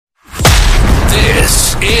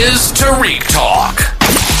is Tariq Talk.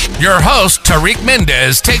 Your host, Tariq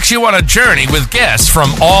Mendez, takes you on a journey with guests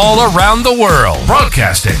from all around the world.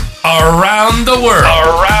 Broadcasting around the world.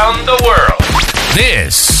 Around the world.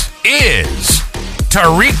 This is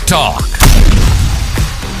Tariq Talk.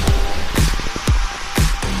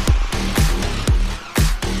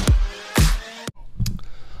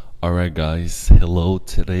 Alright guys, hello.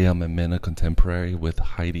 Today I'm in Mena Contemporary with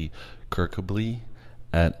Heidi Kirkeby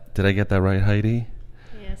did I get that right, Heidi?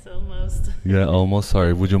 Yes, almost. Yeah, almost.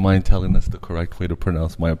 Sorry. Would you mind telling us the correct way to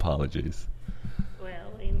pronounce? My apologies.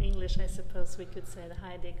 Well, in English, I suppose we could say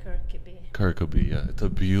Heidi Kirkeby. Kirkeby, yeah. It's a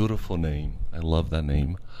beautiful name. I love that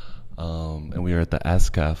name. And we are at the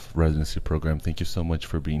ESKFF residency program. Thank you so much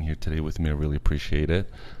for being here today with me. I really appreciate it.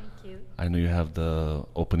 Thank you. I know you have the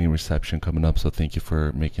opening reception coming up, so thank you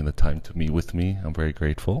for making the time to meet with me. I'm very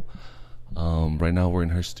grateful. Right now we're in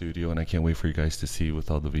her studio, and I can't wait for you guys to see with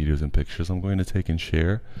all the videos and pictures I'm going to take and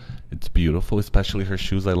share. It's beautiful, especially her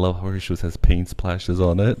shoes. I love how her shoes has paint splashes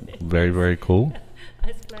on it. Very, very cool.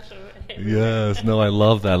 I splash everywhere. Yes, no, I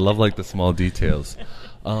love that. I love like the small details.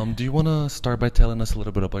 Do you want to start by telling us a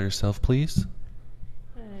little bit about yourself, please?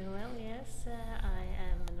 Well, yes, I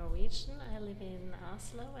am Norwegian. I live in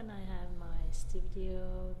Oslo, and I have my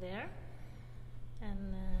studio there.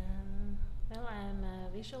 And well, I'm a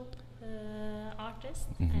visual artist.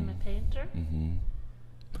 Mm-hmm. I'm a painter. Mm-hmm.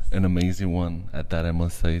 An amazing one at that, I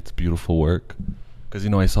must say. It's beautiful work. Because, you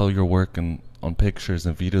know, I saw your work on pictures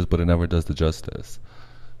and videos, but it never does the justice.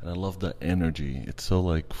 And I love the energy. It's so,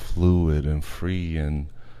 like, fluid and free, and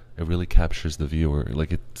it really captures the viewer.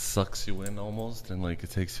 Like, it sucks you in almost, and, like, it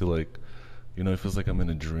takes you, like, you know, it feels like I'm in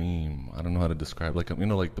a dream. I don't know how to describe. Like, you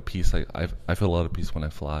know, like the peace. I feel a lot of peace when I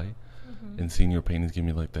fly. Mm-hmm. And seeing your paintings give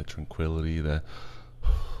me, like, that tranquility, that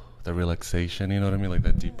relaxation, you know what I mean, like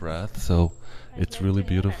that deep breath. So it's really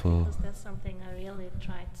beautiful. Because that's something I really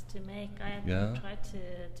tried to make. I tried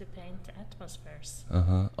to paint atmospheres.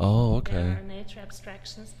 Oh, okay. There are nature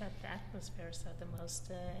abstractions, but the atmospheres are the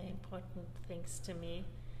most important things to me.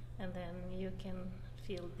 And then you can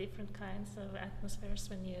feel different kinds of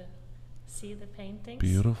atmospheres when you see the paintings.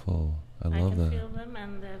 Beautiful. I love that. I can feel them,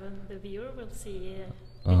 and the viewer will see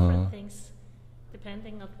different things,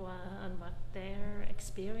 depending on what their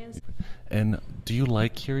experience. And do you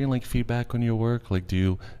like hearing like feedback on your work? Like,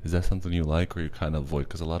 is that something you like, or you kind of avoid?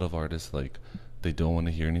 Because a lot of artists, like, they don't want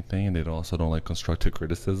to hear anything, and they also don't like constructive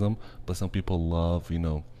criticism. But some people love, you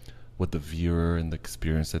know, what the viewer and the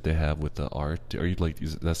experience that they have with the art. Are you like,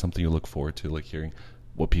 is that something you look forward to, like hearing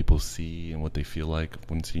what people see and what they feel like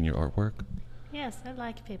when seeing your artwork? Yes, I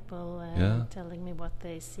like people telling me what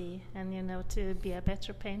they see, and you know, to be a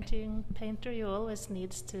better painter, you always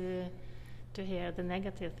need to hear the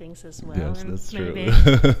negative things as well, yes, and that's maybe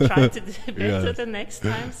true. try to do better Yes. the next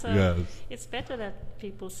time. So yes. It's better that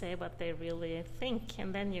people say what they really think,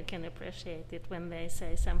 and then you can appreciate it when they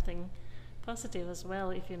say something positive as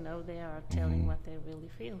well, if you know they are telling what they really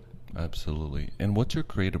feel. Absolutely. And what's your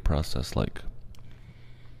creative process like?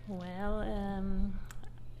 Well,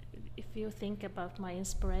 if you think about my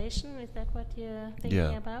inspiration, is that what you're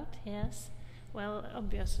thinking about? Yes. Well,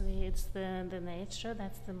 obviously it's the nature.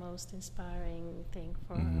 That's the most inspiring thing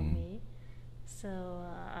for me. So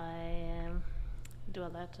I do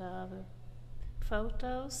a lot of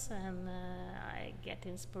photos, and I get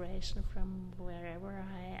inspiration from wherever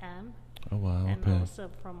I am. Oh wow! And okay. also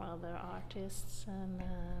from other artists, and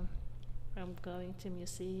from going to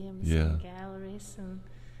museums and galleries. And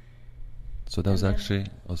so that was actually.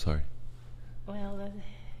 Oh, sorry. Well,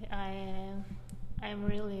 I'm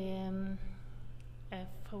really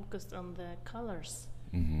focused on the colors.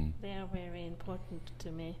 Mm-hmm. They are very important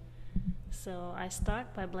to me. So I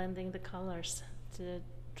start by blending the colors to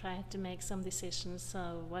try to make some decisions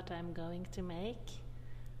of what I'm going to make.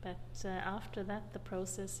 But after that, the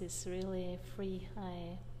process is really free.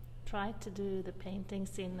 I try to do the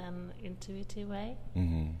paintings in an intuitive way,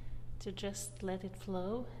 to just let it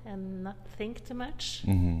flow and not think too much.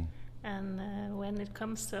 And when it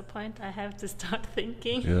comes to a point, I have to start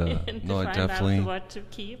thinking and to find out what to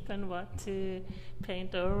keep and what to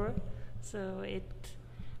paint over. So it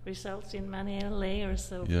results in many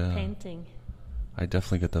layers of painting. I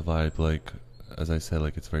definitely get the vibe, like, as I said,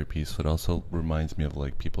 like, it's very peaceful. It also reminds me of,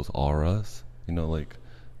 like, people's auras, you know, like,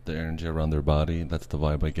 the energy around their body. That's the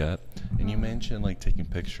vibe I get. And you mentioned, like, taking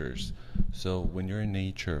pictures. So when you're in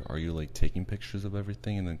nature, are you, like, taking pictures of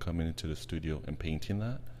everything and then coming into the studio and painting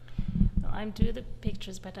that? I do the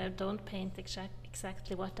pictures, but I don't paint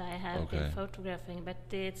exactly what I have been photographing. But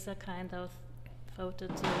it's a kind of photo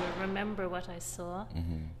to remember what I saw,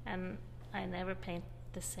 and I never paint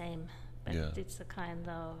the same But Yeah. it's a kind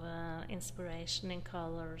of inspiration in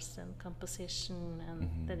colors and composition,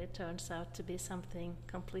 and then it turns out to be something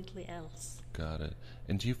completely else. Got it.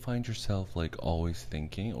 And do you find yourself like always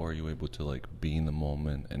thinking, or are you able to like be in the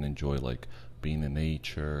moment and enjoy like being in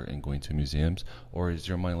nature and going to museums, or is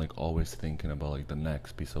your mind like always thinking about like the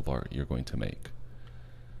next piece of art you're going to make?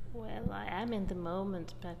 Well, I am in the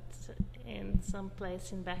moment, but in some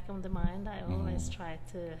place in back of the mind, I always try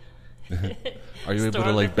to. Are you able store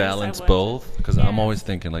to the like things I balance want to- both? Because I'm Yes. always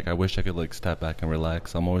thinking like I wish I could like step back and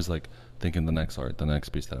relax. I'm always like thinking the next art, the next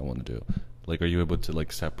piece that I want to do. Like, are you able to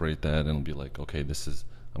like separate that and be like, okay, this is,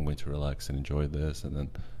 I'm going to relax and enjoy this, and then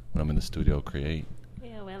when I'm in the studio, create?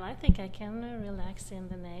 Yeah, well, I think I can relax in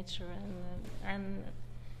the nature, and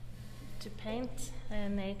to paint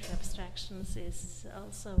nature abstractions is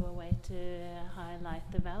also a way to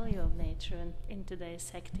highlight the value of nature in today's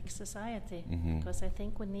hectic society. Because I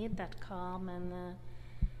think we need that calm and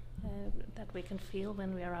that we can feel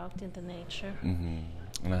when we are out in the nature.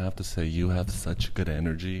 And I have to say, you have such good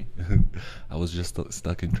energy. I was just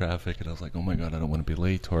stuck in traffic, and I was like, oh my god, I don't want to be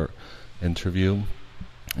late to our interview.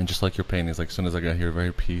 And just like your paintings, like as soon as I got here,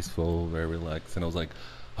 very peaceful, very relaxed, and I was like,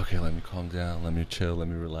 okay, let me calm down, let me chill, let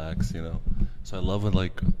me relax, you know. So I love it,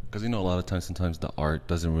 like, because you know, a lot of times, sometimes the art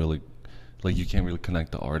doesn't really, like, you can't really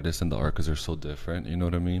connect the artist and the art because they're so different, you know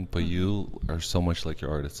what I mean? But you are so much like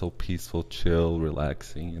your art. It's so peaceful, chill,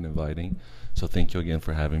 relaxing, and inviting. So thank you again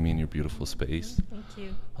for having me in your beautiful space. Thank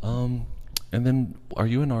you. And then, are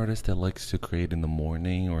you an artist that likes to create in the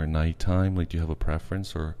morning or nighttime? Like, do you have a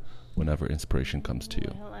preference, or whenever inspiration comes to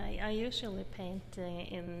you? Well, I usually paint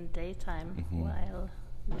in daytime while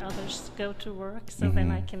others go to work, so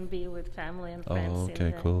then I can be with family and friends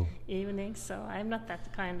in the evening. So I'm not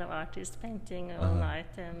that kind of artist painting all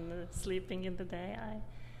night and sleeping in the day.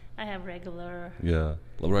 I have regular life.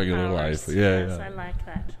 hours. Yes, I like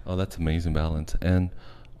that. Oh, that's amazing balance. And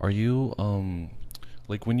are you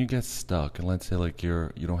like, when you get stuck, and let's say like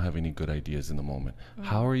you don't have any good ideas in the moment,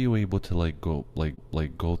 how are you able to like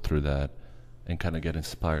go through that and kind of get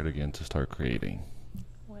inspired again to start creating?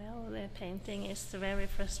 Well, the painting is very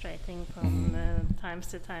frustrating from times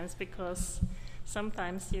to times, because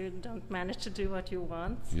sometimes you don't manage to do what you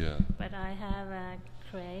want. Yeah. But I have a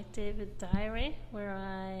creative diary where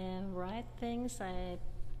I write things, I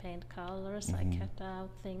paint colors, I cut out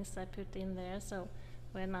things, I put in there. So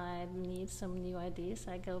when I need some new ideas,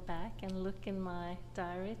 I go back and look in my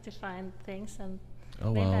diary to find things, and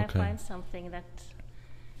I find something that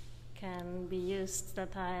can be used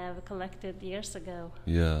that I have collected years ago.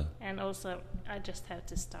 Yeah. And also, I just have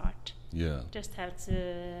to start. Yeah. Just have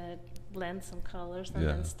to blend some colors and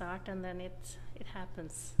then start, and then it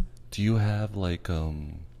happens. Do you have like a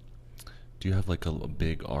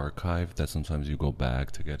big archive that sometimes you go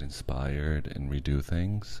back to get inspired and redo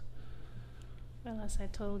things? Well, as I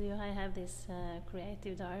told you, I have this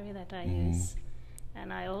creative diary that I use,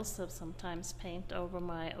 and I also sometimes paint over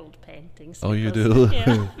my old paintings. Oh, you do?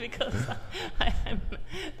 Yeah, because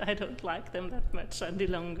I don't like them that much any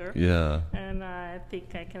longer. Yeah. And I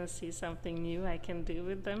think I can see something new I can do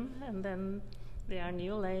with them, and then there are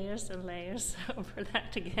new layers and layers over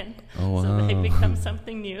that again. Oh, wow. So they become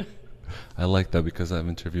something new. I like that, because I've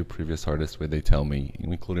interviewed previous artists where they tell me,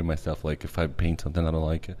 including myself, like if I paint something I don't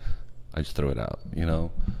like it, I just throw it out, you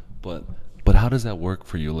know. But how does that work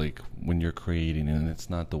for you? Like, when you're creating and it's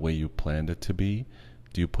not the way you planned it to be,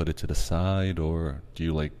 do you put it to the side, or do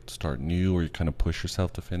you like start new, or you kind of push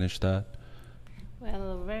yourself to finish that?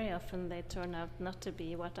 Well, very often they turn out not to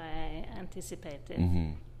be what I anticipated.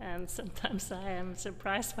 And sometimes I am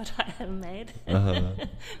surprised what I have made,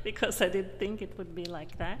 because I didn't think it would be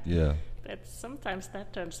like that. Yeah. But sometimes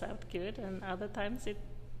that turns out good, and other times it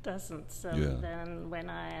doesn't. So then when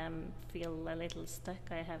I feel a little stuck,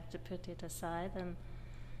 I have to put it aside,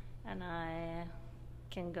 and I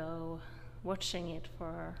can go watching it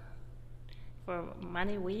for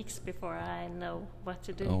many weeks before I know what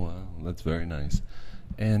to do. Oh, wow. That's very nice.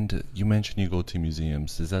 And you mentioned you go to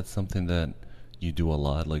museums. Is that something that you do a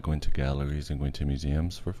lot, like going to galleries and going to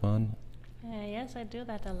museums for fun? Yes, I do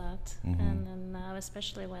that a lot. And now,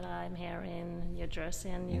 especially when I'm here in New Jersey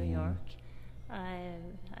and New York,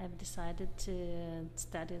 I've decided to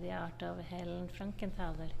study the art of Helen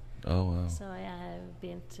Frankenthaler. Oh, wow. So I have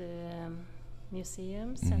been to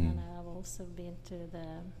museums, and then I've also been to the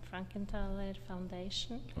Frankenthaler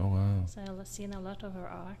Foundation. Oh, wow. So I've seen a lot of her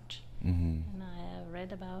art, and I have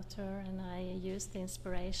read about her, and I used the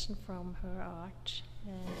inspiration from her art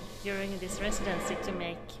during this residency to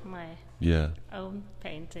make my own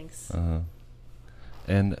paintings.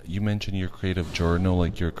 And you mentioned your creative journal,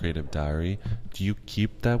 like your creative diary. Do you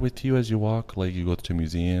keep that with you as you walk? Like you go to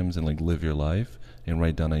museums and like live your life and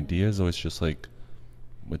write down ideas, or it's just like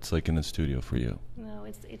it's like in the studio for you? No,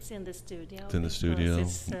 it's in the studio. It's in the studio.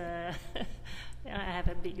 It's, I have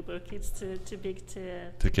a big book. It's too big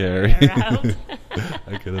To carry. around.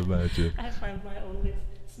 I can imagine. I find my only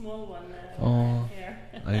small one here.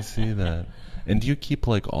 I see that. And do you keep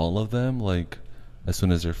like all of them? Like as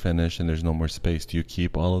soon as they're finished and there's no more space, do you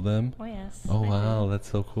keep all of them? Oh yes. Oh I wow, do. that's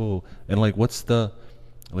so cool. And like what's the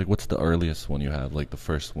earliest one you have? Like the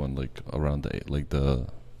first one, like around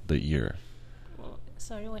the year. Well,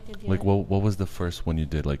 sorry, what did you? Like what was the first one you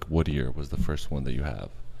did? Like what year was the first one that you have?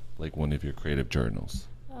 Like one of your creative journals.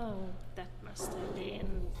 Oh, that must have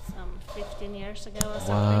been some 15 years ago or something.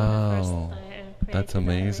 Wow. The first, That's creative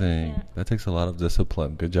amazing. diary, yeah. That takes a lot of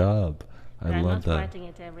discipline. Good job. But I I'm love not that. writing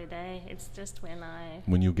it every day. It's just when I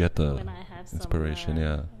When you get the have some inspiration,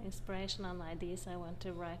 yeah. inspirational ideas I want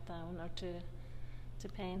to write down or to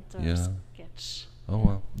paint or Yeah. sketch. Oh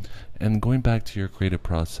well. And going back to your creative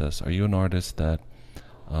process, are you an artist that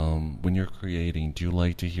when you're creating, do you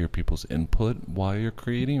like to hear people's input while you're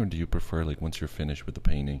creating, or do you prefer like once you're finished with the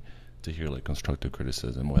painting to hear like constructive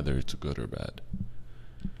criticism, whether it's good or bad?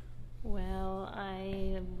 Well,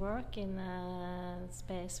 I work in a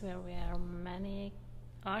space where we are many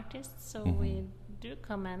artists, so we do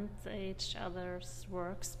comment each other's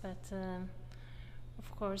works, but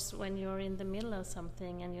of course when you're in the middle of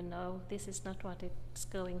something and you know this is not what it's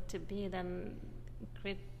going to be, then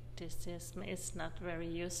criticism is not very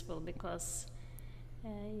useful because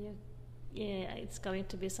it's going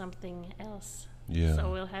to be something else. Yeah.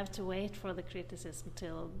 So we'll have to wait for the criticism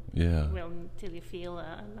till you feel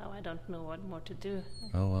now I don't know what more to do.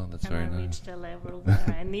 Oh wow, that's and very I nice. reached a level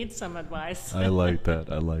where I need some advice. I like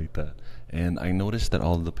that. I like that. And I noticed that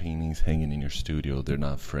all the paintings hanging in your studio, they're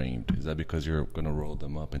not framed. Is that because you're going to roll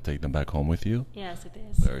them up and take them back home with you? Yes, it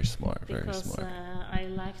is. Very smart, very because smart. I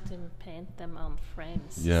like to paint them on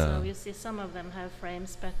frames. Yeah. So you see some of them have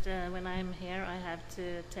frames, but when I'm here I have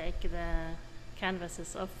to take the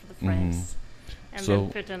canvases off the frames and So-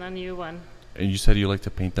 then put on a new one. And you said you like to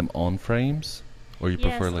paint them on frames? Or you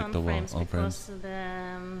prefer Yes, like on the wall frames on frames? because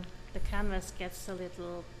the canvas gets a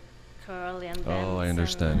little curly and bent. Oh, I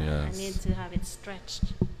understand, and, yes. I need to have it stretched.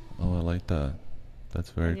 Oh, I like that. That's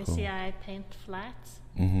very And you cool. see I paint flat.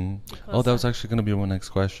 Mm-hmm. because Oh, that was actually going to be my next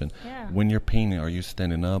question. Yeah. When you're painting, are you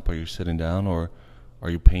standing up, are you sitting down, or are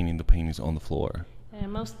you painting the paintings on the floor?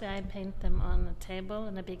 Mostly I paint them on a table,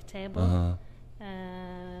 on a big table. Uh-huh.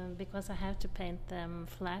 Because I have to paint them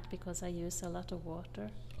flat because I use a lot of water.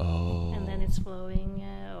 Oh. And then it's flowing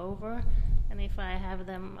over. And if I have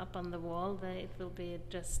them up on the wall, it will be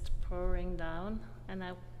just pouring down, and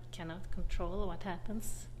I cannot control what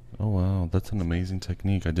happens. Oh, wow. That's an amazing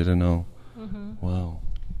technique. I didn't know. Mm-hmm. Wow.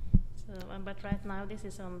 So, but right now this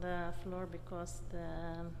is on the floor because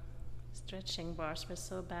the stretching bars were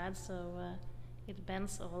so bad, so it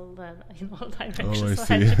bends in all directions. Oh, I so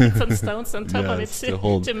see. I had to put some stones on top of it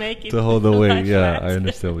Yes, to make it to hold the weight. lie Yeah, flat. I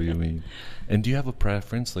understand what you mean. And do you have a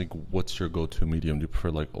preference? Like, what's your go-to medium? Do you prefer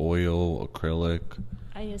like oil, acrylic?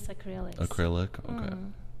 I use acrylics. Acrylic. Okay.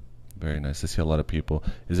 Mm. Very nice. I see a lot of people.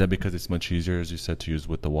 Is that because it's much easier, as you said, to use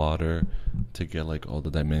with the water to get like all the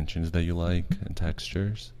dimensions that you like and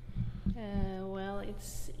textures? Well,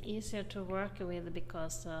 it's easier to work with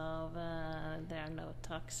because of there are no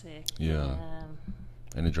toxic. Yeah.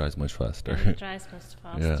 And it dries much faster. And it dries much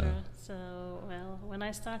faster. Yeah. So, well, when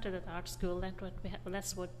I started at art school,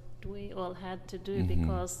 that's what we all had to do Mhm.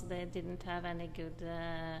 because they didn't have any good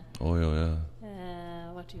Oil,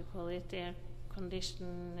 yeah. what do you call it, air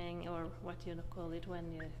conditioning, or what you call it when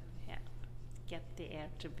you get the air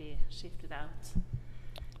to be shifted out.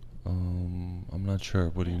 I'm not sure.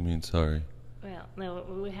 What do you mean? Sorry. Well, no,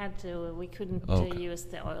 we couldn't Okay. use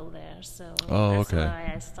the oil there, so Oh, that's okay.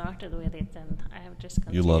 why I started with it, and I have just You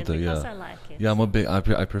continued loved it, because yeah. I like it. Yeah, I'm a big.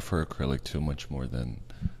 I prefer acrylic too, much more.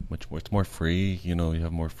 It's more free. You know, you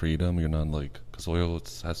have more freedom. You're not like because oil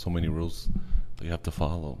has so many rules that you have to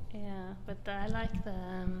follow. Yeah, but I like the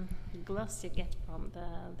gloss you get from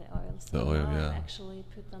the oil. So The oil, now yeah. I actually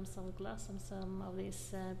put on some gloss on some of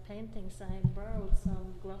these paintings. I borrowed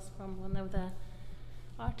some gloss from one of the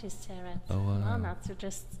artists here at Oh, wow. Nana to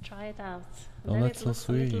just try it out. Oh, Then that's it so looks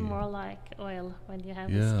a little sweet. more like oil when you have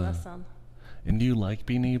Yeah. this gloss on. And do you like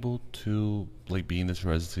being able to like be in this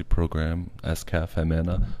residency program,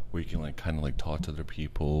 ESKFF, where you can like kind of like talk to other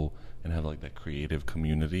people and have like that creative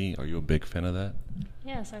community? Are you a big fan of that?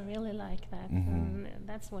 Yes, I really like that. Mhm. And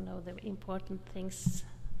that's one of the important things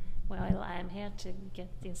well, I'm here to get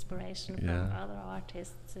the inspiration from other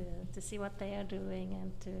artists to see what they are doing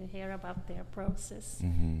and to hear about their process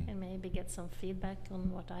and maybe get some feedback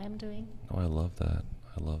on what I am doing. Oh, I love that.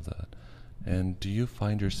 And do you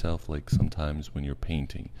find yourself, like, sometimes when you're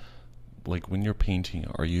painting, like when you're painting,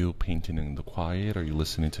 are you painting in the quiet? Are you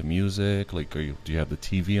listening to music? Like, do you have the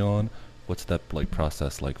TV on? What's that like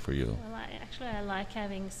process like for you? Well, I like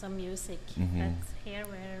having some music. That's here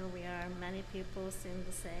where we are many people in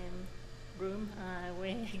the same room.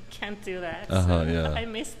 We can't do that. So I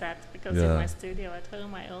miss that because in my studio at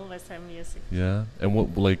home I always have music. Yeah. And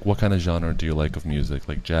what kind of genre do you like of music?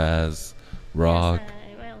 Like jazz, rock?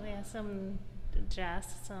 Some jazz,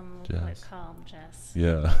 like calm jazz.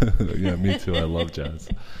 Yeah, yeah, me too. I love jazz.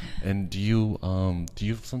 And do you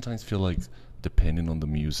sometimes feel like, depending on the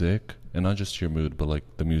music, and not just your mood, but like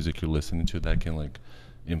the music you're listening to, that can like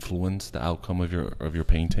influence the outcome of your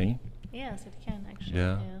painting? Yes, it can actually.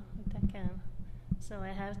 Yeah, it can. So I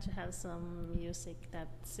have to have some music that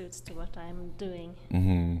suits to what I'm doing.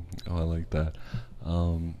 Oh, I like that.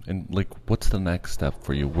 And like, what's the next step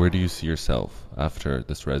for you? Where do you see yourself after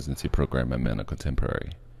this residency program at Mana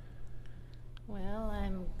Contemporary? Well,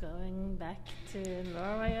 I'm going back to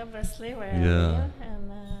Norway, obviously, where I live, and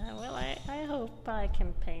I hope I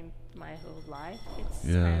can paint my whole life.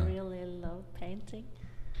 I really love painting,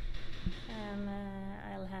 and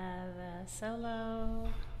I'll have a solo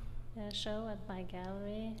show at my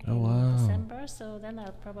gallery in December, so then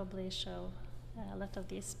I'll probably show a lot of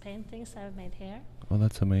these paintings I've made here. Oh,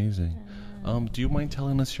 that's amazing. Do you mind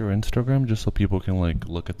telling us your Instagram just so people can like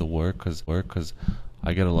look at the work? Because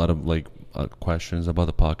I get a lot of like questions about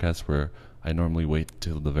the podcast where I normally wait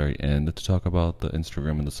till the very end to talk about the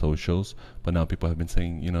Instagram and the socials, but now people have been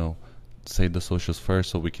saying, say the socials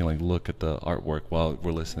first so we can like look at the artwork while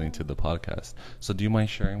we're listening to the podcast. So do you mind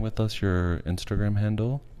sharing with us your Instagram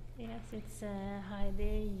handle? Yes, it's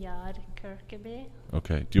Heidi Jahr Kirkeby.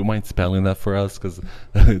 Okay. Do you mind spelling that for us? Because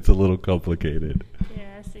it's a little complicated.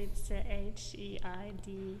 Yes, it's HeidiJahr.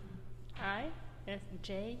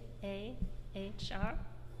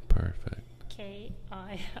 Perfect. Kirkeby.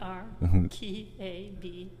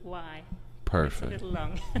 Perfect. It's a little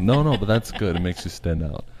long. No, but that's good. It makes you stand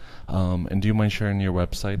out. And do you mind sharing your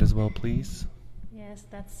website as well, please? Yes,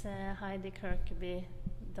 that's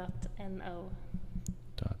HeidiKirkeby.no.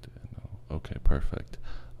 Okay, perfect.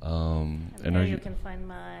 And there you can find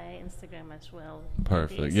my Instagram as well.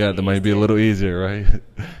 Perfect. Yeah, that might be a little easier, right?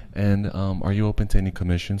 And are you open to any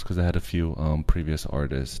commissions? Because I had a few previous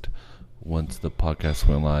artists. Once the podcast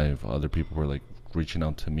went live, other people were like reaching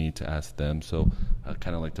out to me to ask them. So I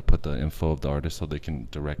kind of like to put the info of the artist so they can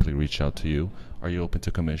directly reach out to you. Are you open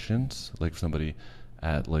to commissions? Like if somebody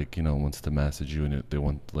wants to message you and they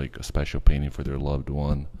want like a special painting for their loved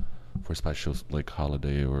one for special like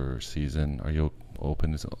holiday or season, are you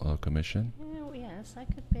open to a commission? Yes, I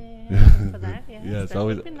could be open for that. Yes, yeah, that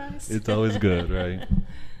would be nice. It's always good, right?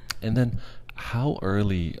 And then how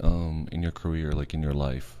early in your career, like in your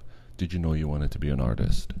life, did you know you wanted to be an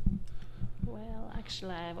artist? Well,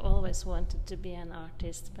 actually, I've always wanted to be an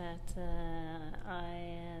artist, but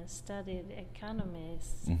I studied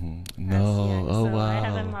economics. Wow! I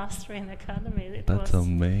have a master in economy. That's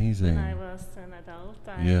amazing. When I was an adult,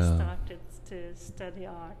 I started to study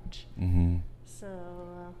art. So.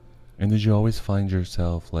 And did you always find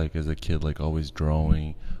yourself, like as a kid, like always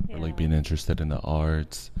drawing or like being interested in the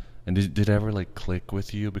arts? And did it ever like click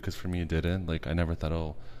with you? Because for me, it didn't. Like I never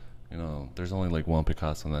thought, there's only like one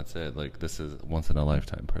Picasso and that's it. Like this is once in a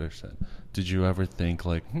lifetime person. Did you ever think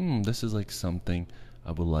like, this is like something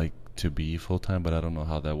I would like to be full time, but I don't know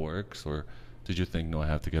how that works? Or did you think, no, I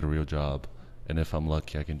have to get a real job, and if I'm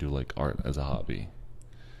lucky, I can do like art as a hobby?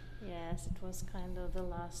 Yes, it was kind of the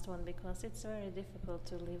last one because it's very difficult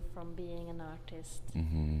to live from being an artist.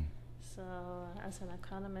 So as an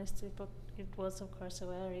economist, it was of course a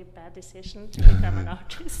very bad decision to become an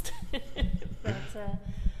artist. But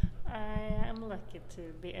I am lucky to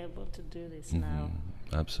be able to do this now.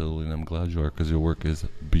 Absolutely, and I'm glad you are because your work is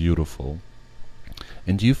beautiful.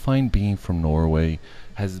 And do you find being from Norway,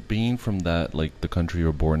 has being from that, like the country you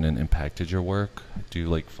were born in, impacted your work? Do you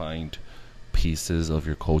like find pieces of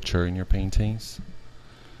your culture in your paintings?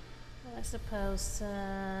 Well, I suppose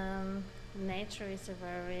nature is a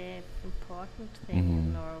very important thing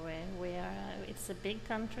in Norway. It's a big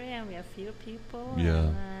country and we have few people.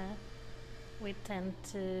 And,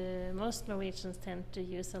 most Norwegians tend to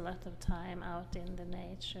use a lot of time out in the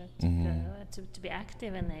nature to be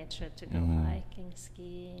active in nature, to go hiking,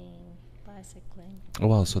 skiing, bicycling. Oh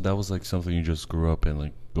wow, so that was like something you just grew up in,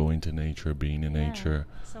 like going to nature, being in nature.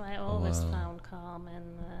 So I always found calm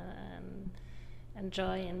and and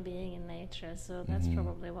joy in being in nature. So that's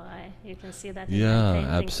probably why you can see that in Yeah, my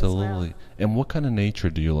paintings absolutely. as well. And what kind of nature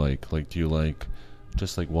do you like? Like, do you like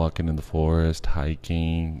just like walking in the forest,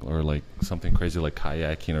 hiking, or like something crazy like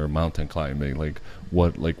kayaking or mountain climbing? Like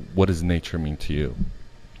what does nature mean to you?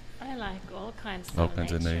 I like all kinds Of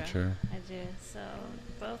nature. I do. So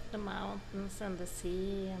both the mountains and the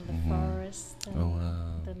sea and the Mhm. forest and Oh,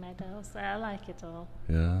 wow. the meadows. I like it all.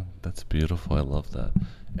 Yeah, that's beautiful. I love that.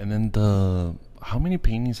 And then how many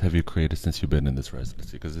paintings have you created since you've been in this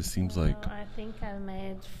residency? Because it seems Well, like I think I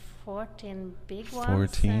made 14 big ones.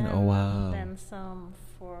 14? Oh, and wow. then some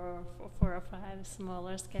four or five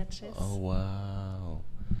smaller sketches. Oh, wow.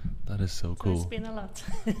 That is so So cool. it's been a lot.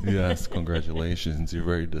 Yes, congratulations. You're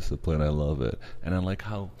very disciplined. I love it. And I like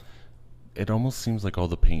how it almost seems like all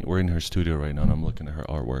the paint, we're in her studio right now and I'm looking at her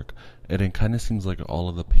artwork. And it kind of seems like all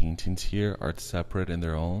of the paintings here are separate in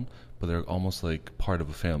their own, but they're almost like part of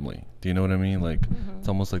a family. Do you know what I mean? Like, it's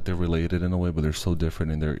almost like they're related in a way, but they're so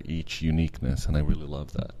different in their each uniqueness. And I really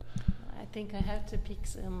love that. I think I have to pick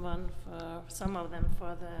some of them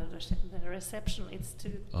for the reception. It's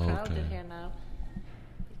too crowded Okay. here now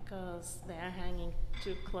because they are hanging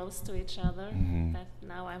too close to each other. Mhm. But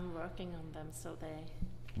now I'm working on them, so they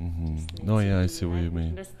Mm-hmm. just need No, to yeah, I be- see what you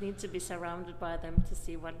mean. Just need to be surrounded by them to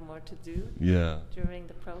see what more to do Yeah. during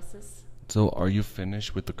the process. So are you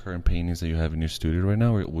finished with the current paintings that you have in your studio right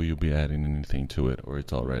now, or will you be adding anything to it, or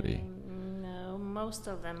it's all ready? No, most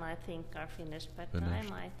of them I think are finished, but I Finished.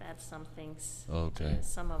 might add some things Okay. to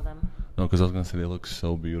some of them. No, because I was going to say they look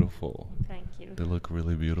so beautiful. Thank you. They look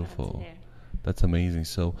really Glad to beautiful. hear. That's amazing.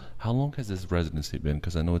 So how long has this residency been?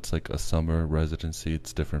 Because I know it's like a summer residency.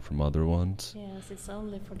 It's different from other ones. Yes, it's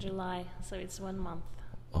only for July, so it's 1 month.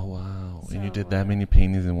 Oh, wow. And you So, did that many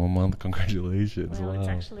paintings in 1 month? Congratulations. Well, wow. it's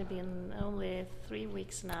actually been only 3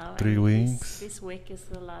 weeks now. 3 and weeks? This week is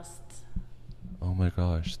the last. Oh my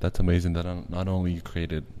gosh, that's amazing that not only you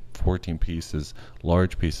created 14 pieces,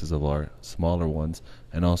 large pieces of art, smaller ones,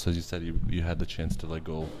 and also as you said you had the chance to like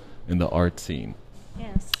go in the art scene.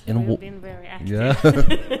 Yes, And we've been very active.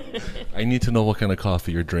 Yeah. I need to know what kind of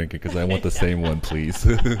coffee you're drinking because I want the same one, please.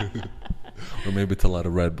 Or maybe it's a lot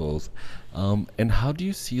of Red Bulls. And how do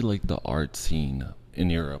you see like the art scene in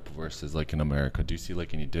Europe versus like in America? Do you see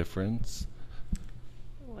like any difference?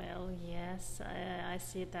 Well, yes, I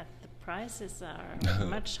see that the prices are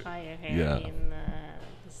much higher here Yeah. in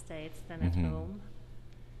the States than at Mhm. home.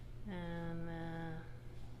 And,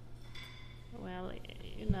 well,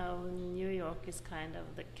 you know, New York is kind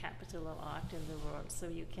of the capital of art in the world, so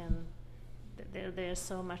you can, there's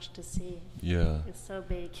so much to see. Yeah. It's so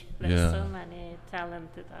big. There's Yeah. so many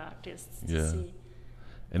talented artists to Yeah. see.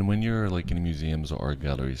 And when you're like in museums or art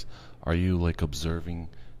galleries, are you like observing,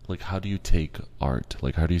 like how do you take art?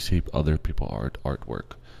 Like how do you see other people's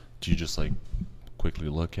artwork? Do you just like quickly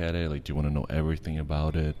look at it? Like do you want to know everything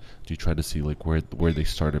about it? Do you try to see like where they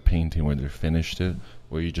started painting, where they finished it?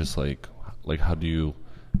 Or you just like how do you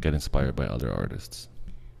get inspired by other artists?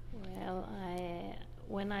 Well,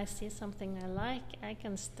 when I see something I like, I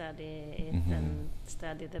can study it Mhm. and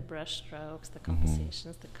study the brush strokes, the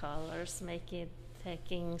compositions, the colors,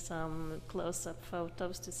 taking some close-up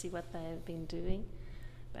photos to see what they've been doing.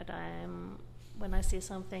 But when I see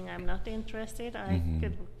something I'm not interested, I Mhm.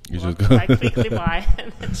 could You walk just go- quite quickly by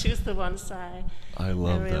and choose the ones I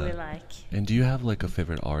love really that. like. And do you have like a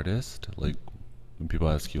favorite artist? Like when people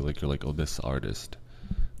ask you, like you're like, oh, this artist.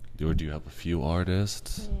 Or do you have a few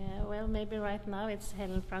artists? Yeah, well, maybe right now it's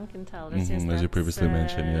Helen Frankenthaler, Mhm, since as you that's, previously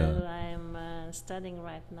mentioned, yeah. who I'm studying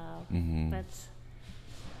right now. Mhm. But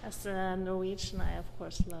as a Norwegian, I of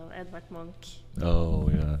course love Edvard Munch. Oh,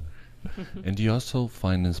 yeah. And do you also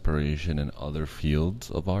find inspiration in other fields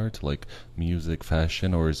of art, like music,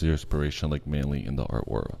 fashion, or is your inspiration like mainly in the art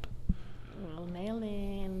world? Well,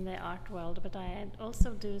 mainly in the art world, but I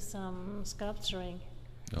also do some sculpturing.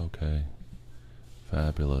 Okay.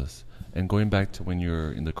 Fabulous. And going back to when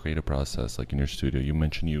you're in the creative process, like in your studio, you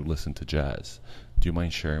mentioned you listen to jazz. Do you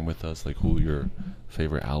mind sharing with us like who your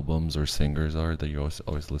favorite albums or singers are that you're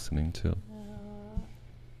always listening to?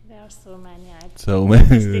 There are so many. So many.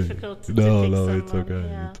 It's difficult to pick it's someone, okay.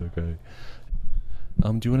 yeah. It's okay.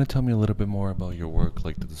 Do you want to tell me a little bit more about your work,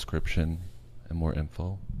 like the description and more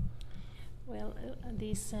info? Well,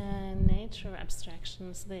 these nature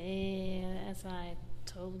abstractions, they, as I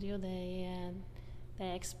told you, they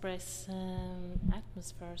express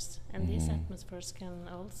atmospheres, and these Mhm. atmospheres can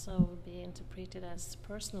also be interpreted as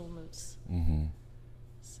personal moods. Mm-hmm.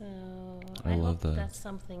 So I I love hope that. that's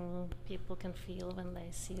something people can feel when they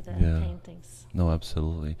see the Yeah. paintings. No,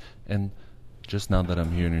 absolutely. And just now that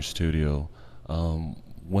I'm here in your studio,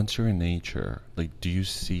 once you're in nature, like, do you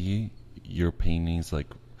see your paintings like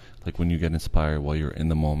when you get inspired while you're in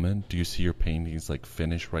the moment? Do you see your paintings like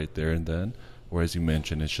finish right there and then? Or as you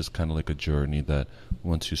mentioned, it's just kind of like a journey that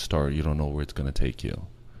once you start, you don't know where it's going to take you.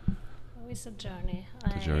 It's a journey.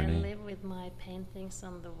 It's a journey. I live with my paintings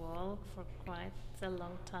on the wall for quite a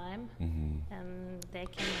long time, and they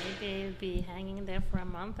can maybe be hanging there for a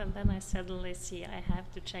month, and then I suddenly see I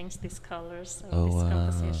have to change these colors or this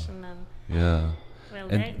composition, and well,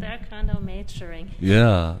 they're kind of maturing.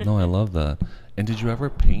 Yeah, no, I love that. And did you ever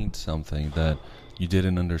paint something that you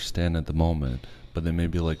didn't understand at the moment, but then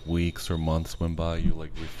maybe like weeks or months went by, you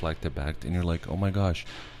like reflected back and you're like, oh my gosh,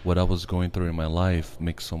 what I was going through in my life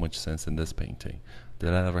makes so much sense in this painting?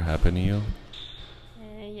 Did that ever happen to you?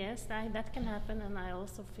 Yes, that can happen, and I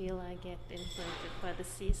also feel I get influenced by the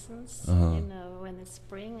seasons. You know, when it's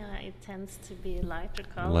spring, it tends to be lighter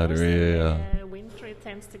colors. Winter, it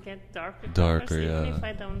tends to get darker colors, even if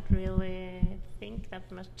I don't really think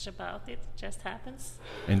that much about it. It just happens.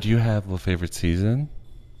 And do you have a favorite season?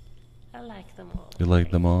 I like them all. You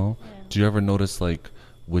like them all? Yeah. Do you ever notice like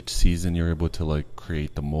which season you're able to like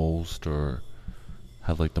create the most or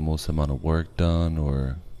have like the most amount of work done,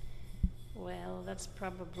 or? Well, that's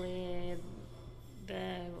probably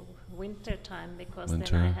the winter time, because then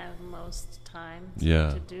I have most time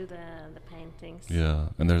to do the paintings. Yeah,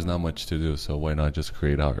 and there's not much to do, so why not just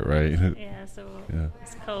create art, right? Yeah, so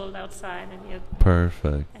it's cold outside and you have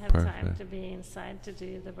time to be inside to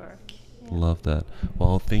do the work. Yeah. Love that.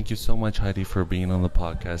 Well, thank you so much, Heidi, for being on the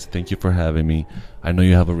podcast. Thank you for having me. I know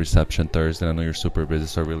you have a reception Thursday, and I know you're super busy,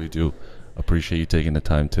 so I really do appreciate you taking the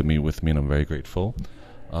time to meet with me, and I'm very grateful.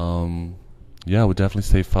 Yeah, I would definitely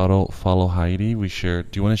say follow Heidi. Do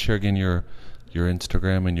you want to share again your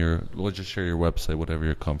Instagram and we'll just share your website, whatever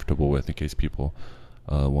you're comfortable with, in case people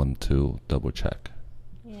want to double check.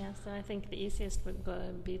 Yeah, so I think the easiest would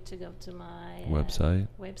be to go to my website,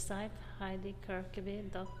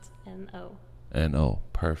 HeidiKirkeby.no. No,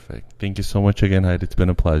 perfect. Thank you so much again, Heidi. It's been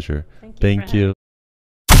a pleasure. Thank you.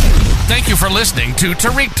 Thank you for listening to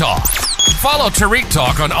Tariq Talk. Follow Tariq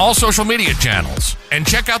Talk on all social media channels and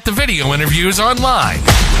check out the video interviews online.